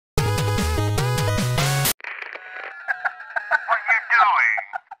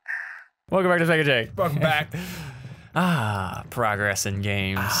Welcome back to Spankeh. Welcome back. Progress in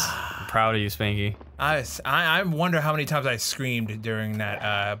games. I'm proud of you, Spanky. I wonder how many times I screamed during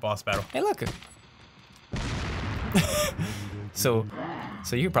that boss battle. Hey, look. So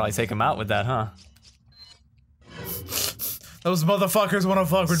you could probably take him out with that, huh? Those motherfuckers want to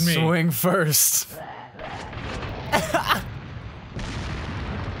fuck with me. Swing first.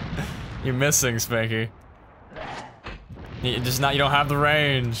 You're missing, Spanky. You don't have the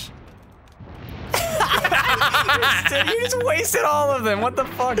range. You just wasted all of them. What the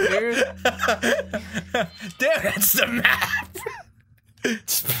fuck, dude? Damn, that's the map.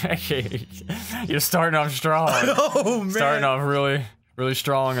 Spanky, you're starting off strong. Oh man, starting off really, really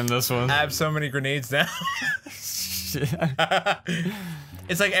strong in this one. I have so many grenades now.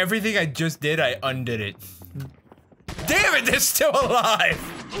 It's like everything I just did, I undid it. Damn it, they're still alive.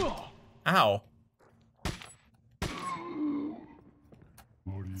 Ow.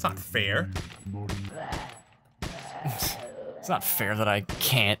 It's not fair. It's not fair that I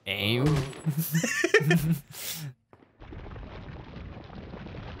can't aim.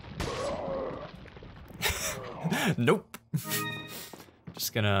 Nope.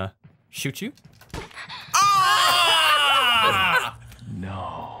 Just gonna shoot you. Ah!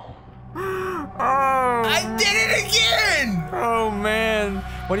 No. Oh! I did it again! Oh man.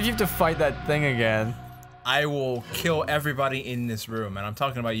 What if you have to fight that thing again? I will kill everybody in this room, and I'm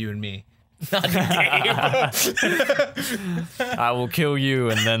talking about you and me. Not the game. I will kill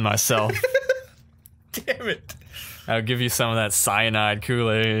you and then myself. Damn it. I'll give you some of that cyanide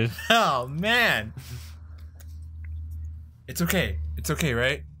Kool-Aid. Oh, man. It's okay. It's okay,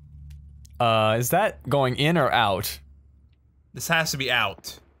 right? Is that going in or out? This has to be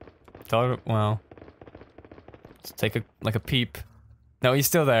out. Well, let's take a peep. No, he's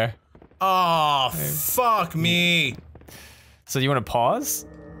still there. Oh, fuck me. So you want to pause?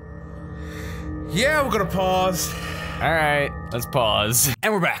 Yeah, we're gonna pause. All right, let's pause.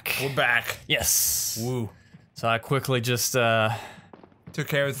 And we're back. We're back. Yes. Woo. So I quickly just, took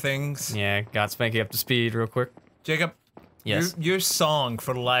care of things. yeah, got Spanky up to speed real quick. Jacob. Yes. Your song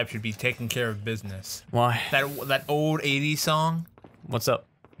for the live should be taking care of business. Why? That old 80s song. What's up?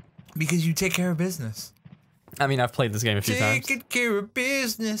 Because you take care of business. I mean, I've played this game a few times. Taking care of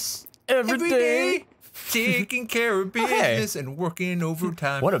business. Every day. Taking care of business and working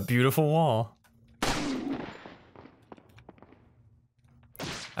overtime. What a beautiful wall.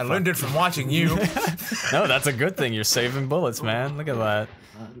 I learned it from watching you. No, that's a good thing. You're saving bullets, man. Look at that.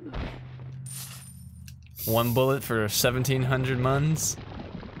 1 bullet for 1,700 muns.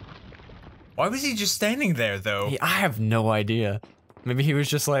 Why was he just standing there, though? I have no idea. Maybe he was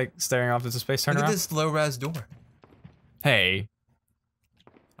just like staring off into space. Turn Look around. at this low-res door. Hey.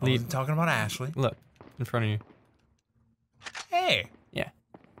 I wasn't talking about Ashley. Look, in front of you. Hey. Yeah.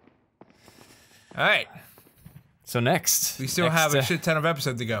 All right. So next. We still have a shit ton of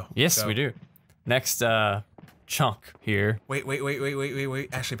episodes to go. Yes, so. we do. Next, chunk here. Wait.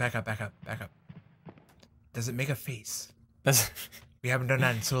 Ashley, back up. Does it make a face? That's, We haven't done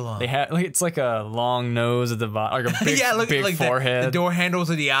that in so long. they have, like, it's like a long nose at the bottom, like a big, yeah, look, big like forehead. the door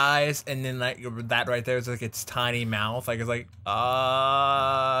handles are the eyes, and then like that right there is like its tiny mouth. Like it's like, who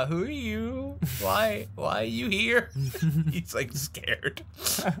are you? Why are you here? He's like scared.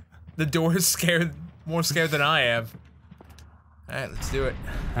 The door is scared, more scared than I am. All right, let's do it.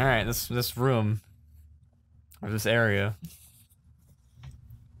 All right, this room, or this area.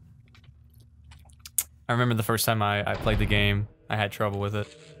 I remember the first time I played the game, I had trouble with it.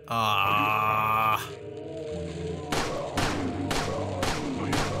 Ah.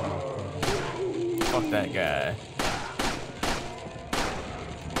 Fuck that guy.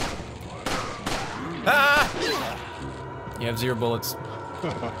 Ah! You have 0 bullets.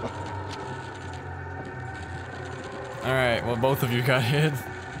 Alright, well both of you got hit.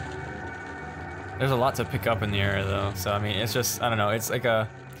 There's a lot to pick up in the area though, so I mean it's just, I don't know, it's like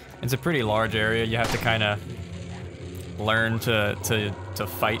it's a pretty large area. You have to kind of learn to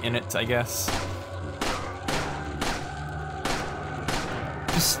fight in it, I guess.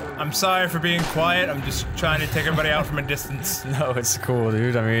 I'm sorry for being quiet. I'm just trying to take everybody out from a distance. No, it's cool,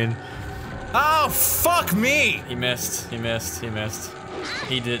 dude. I mean... Oh, fuck me! He missed. He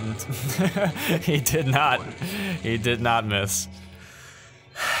didn't. He did not. He did not miss.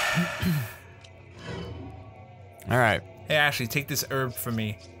 Alright. Hey, Ashley, take this herb from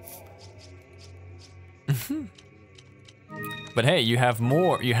me. But hey, you have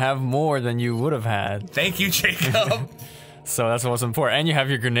more. You have more than you would have had. Thank you, Jacob. So that's what's important. And you have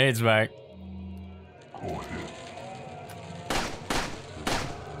your grenades back.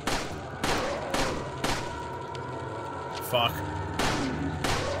 Fuck.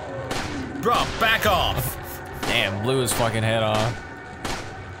 Bro, back off. Damn, blew his fucking head off.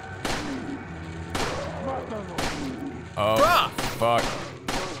 Oh, Bruh. fuck.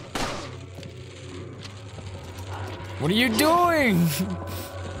 What are you doing?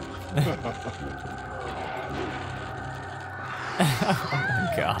 Oh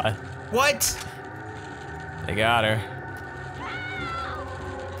my god. What? They got her.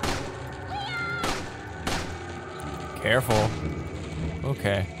 Careful.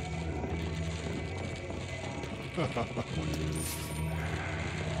 Okay.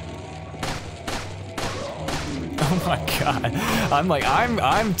 Oh my god.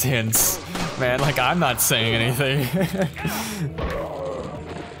 I'm tense. Man, like I'm not saying anything.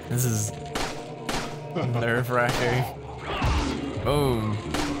 This is nerve-wracking. Boom.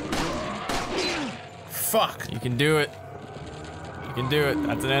 Fuck. You can do it. You can do it.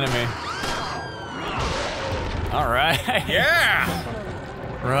 That's an enemy. Alright. Yeah!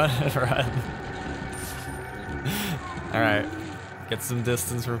 Run, run. Alright. Get some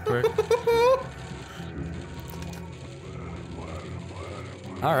distance real quick.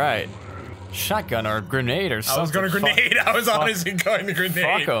 Alright. Shotgun or grenade or something. I was gonna grenade. I was honestly going to grenade.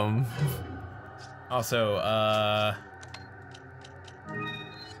 Fuck them. Also,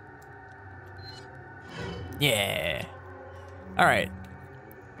 Yeah. Alright.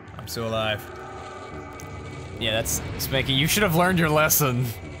 I'm still alive. Yeah, that's Spanky. You should have learned your lesson.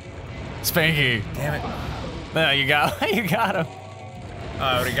 Spanky. Damn it. No, you got him. Oh,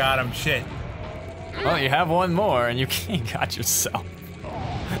 I already got him. Shit. Well, you have one more and you got yourself.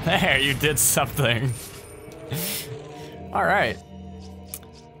 There, you did something. Alright.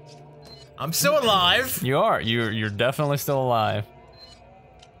 I'm still alive. You are. You're definitely still alive.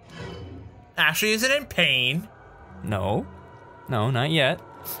 Ashley isn't in pain. No. No, not yet.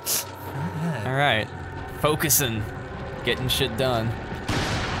 Alright. Focusing. Getting shit done.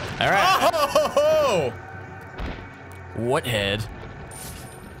 Alright. Oh! What head?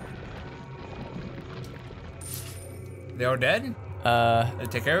 They all dead? They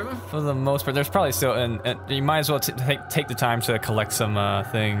take care of them? For the most part, there's probably still, and you might as well take the time to collect some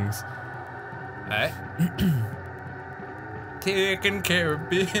things. Alright. Taking care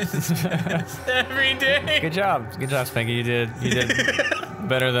of business every day. Good job, Spanky. You did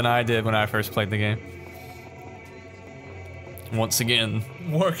better than I did when I first played the game. Once again,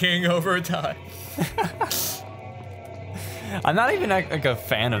 Working overtime. I'm not even like a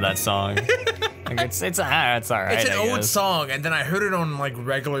fan of that song. Like it's alright. It's an old song, and then I heard it on like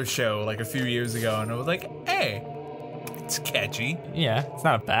regular show like a few years ago, and I was like, hey, it's catchy. Yeah, it's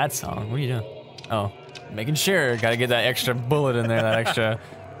not a bad song. What are you doing? Oh, making sure. Gotta get that extra bullet in there, that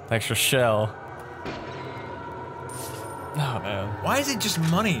extra shell. Oh man. Why is it just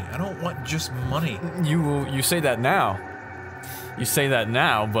money? I don't want just money. You say that now. You say that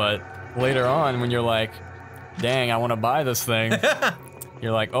now, but later on when you're like, dang, I want to buy this thing.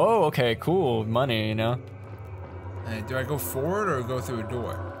 You're like, oh, okay, cool, money, you know? Do I go forward or go through a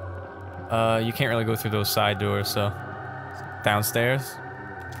door? You can't really go through those side doors, so. Downstairs?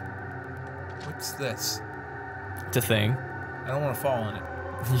 What's this? It's a thing. I don't want to fall in it.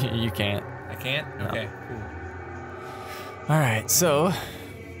 You can't. I can't? No. Okay, cool. Alright, so.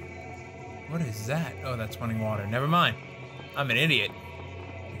 What is that? Oh, that's running water. Never mind. I'm an idiot.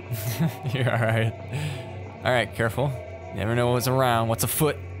 You're alright. Alright, careful. You never know what's around. What's a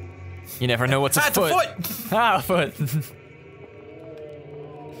foot? You never know what's a That's foot. a foot! Ah, a foot.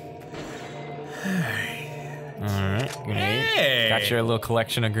 Alright, grenade. Hey. Got your little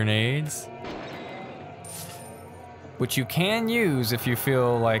collection of grenades. Which you can use if you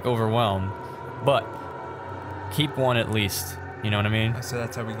feel like overwhelmed. But keep one at least. You know what I mean? So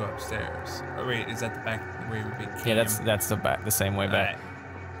that's how we go upstairs. Oh wait, is that the back way we became? Yeah, that's the same way back. Alright.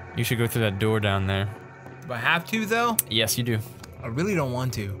 You should go through that door down there. Do I have to though? Yes, you do. I really don't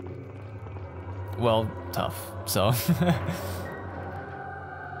want to. Well, tough. So.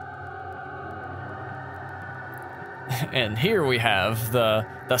 And here we have the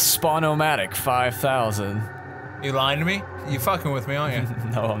Spawnomatic 5000. You lying to me? You fucking with me, aren't you?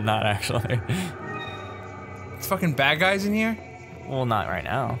 No, I'm not actually. It's fucking bad guys in here? Well, not right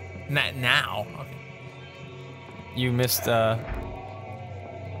now. Not now. Okay. You missed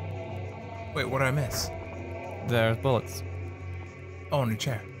Wait, what did I miss? the bullets. Oh, in the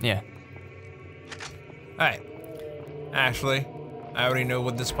chair. Yeah. Alright. Ashley, I already know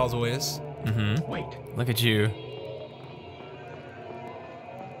what this puzzle is. Mm-hmm. Wait. Look at you.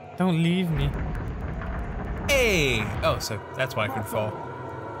 Don't leave me. Hey! Oh, so that's why I could fall.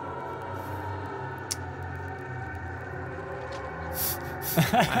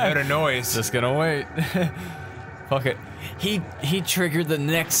 I heard a noise. Just gonna wait. Fuck it. He triggered the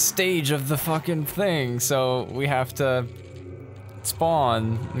next stage of the fucking thing, so we have to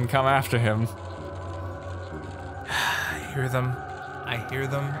spawn and come after him. I hear them,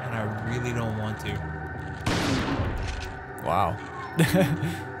 and I really don't want to. Wow.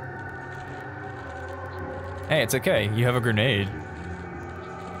 Hey, it's okay. You have a grenade.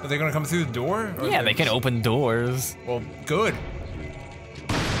 Are they gonna come through the door? Or Yeah, they can open doors. Well, good.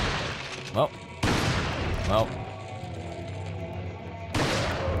 Well.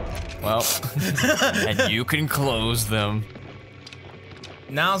 And you can close them.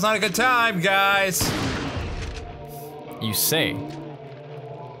 Now's not a good time, guys. You say.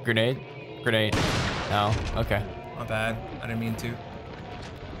 Grenade? Grenade. No? Okay. My bad. I didn't mean to.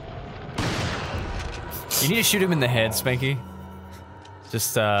 You need to shoot him in the head, Spanky.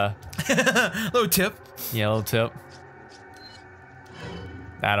 Just, Little tip. yeah, little tip.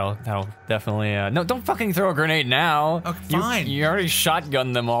 That'll definitely, no, don't fucking throw a grenade now. Okay, fine. You already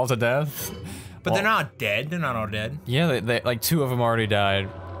shotgunned them all to death. But they're not dead. They're not all dead. Yeah, they like 2 of them already died.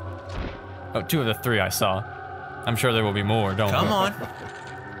 Oh, 2 of the 3 I saw. I'm sure there will be more, don't Come worry. on.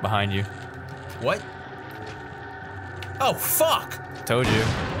 Behind you. What? Oh, fuck! Told you.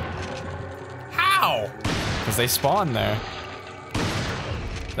 How? Because they spawn there.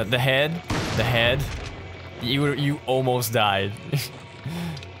 The head. You almost died.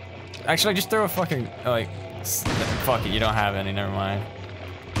 Actually, just throw a fucking, like, fuck it, you don't have any, never mind.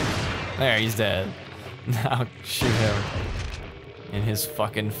 There, he's dead. Now shoot him in his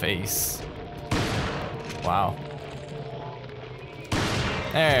fucking face. Wow.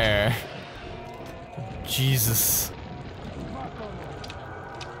 There. Jesus.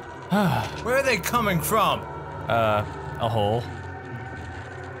 Where are they coming from? A hole.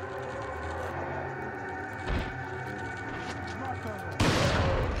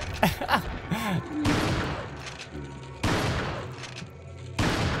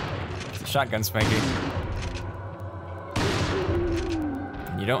 Shotgun, Spanky.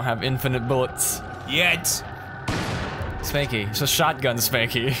 You don't have infinite bullets. Yet. Spanky, it's a shotgun,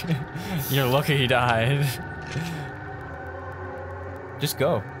 Spanky. You're lucky he died. Just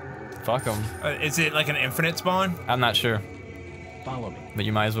go. Fuck him. Is it like an infinite spawn? I'm not sure. Follow me. But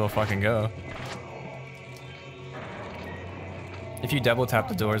you might as well fucking go. If you double tap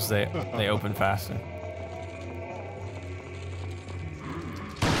the doors, they open faster.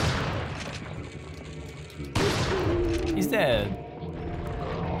 He's dead.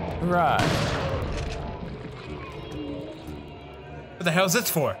 Right. What the hell is this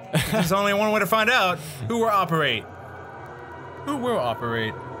for? There's only one way to find out. Who will operate? Who will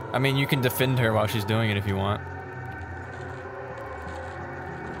operate? I mean, you can defend her while she's doing it if you want.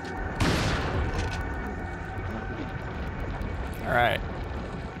 Alright.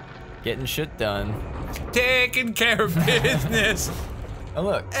 Getting shit done. Taking care of business. Oh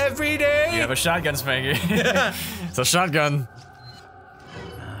look. Every day. You have a shotgun, Spanky. It's a shotgun.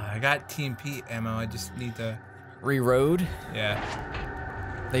 I got TMP ammo. I just need to. Reroad. Yeah.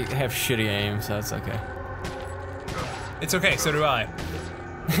 They have shitty aim, so it's okay. It's okay. So do I.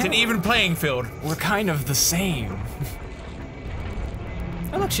 It's an even playing field. We're kind of the same.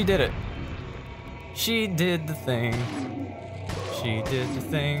 Oh look, she did it. She did the thing. She did the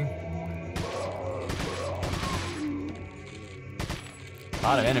thing. A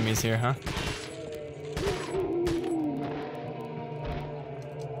lot of enemies here, huh?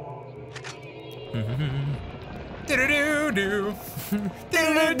 Do-do-do-do.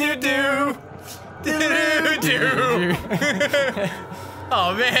 Do-do-do-do. Do-do-do-do.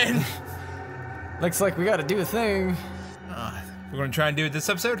 Oh man. Looks like we gotta do a thing. We're gonna try and do it this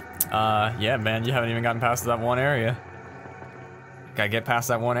episode? Yeah, man, you haven't even gotten past that one area. Gotta get past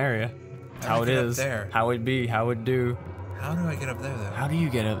that one area. That's how it is. There? How it be, how it do. How do I get up there though? How do you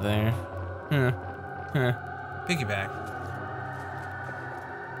get up there? Huh. Huh. Piggyback.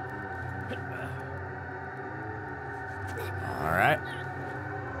 Alright.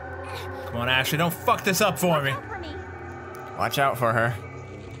 Come on, Ashley, don't fuck this up for me. Watch out for her.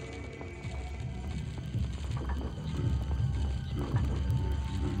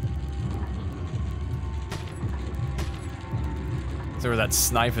 That's where that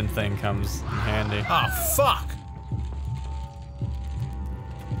sniping thing comes in handy. Oh, fuck!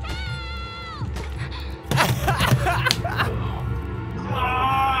 I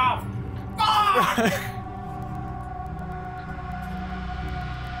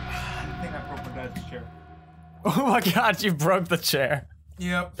think I broke my dad's chair. Oh my god, you broke the chair.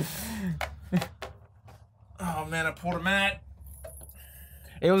 Yep. Oh man, I pulled a mat.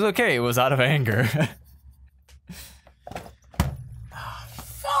 It was okay, it was out of anger.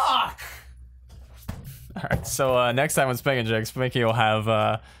 Fuck! Alright, so next time on Spank and Jake, Spanky will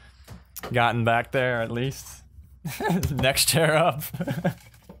have gotten back there at least. Next chair up.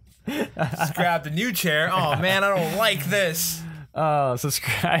 Just grabbed a new chair. Oh man, I don't like this.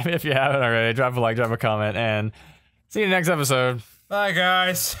 Subscribe if you haven't already. Drop a like, drop a comment, and see you next episode. Bye,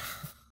 guys.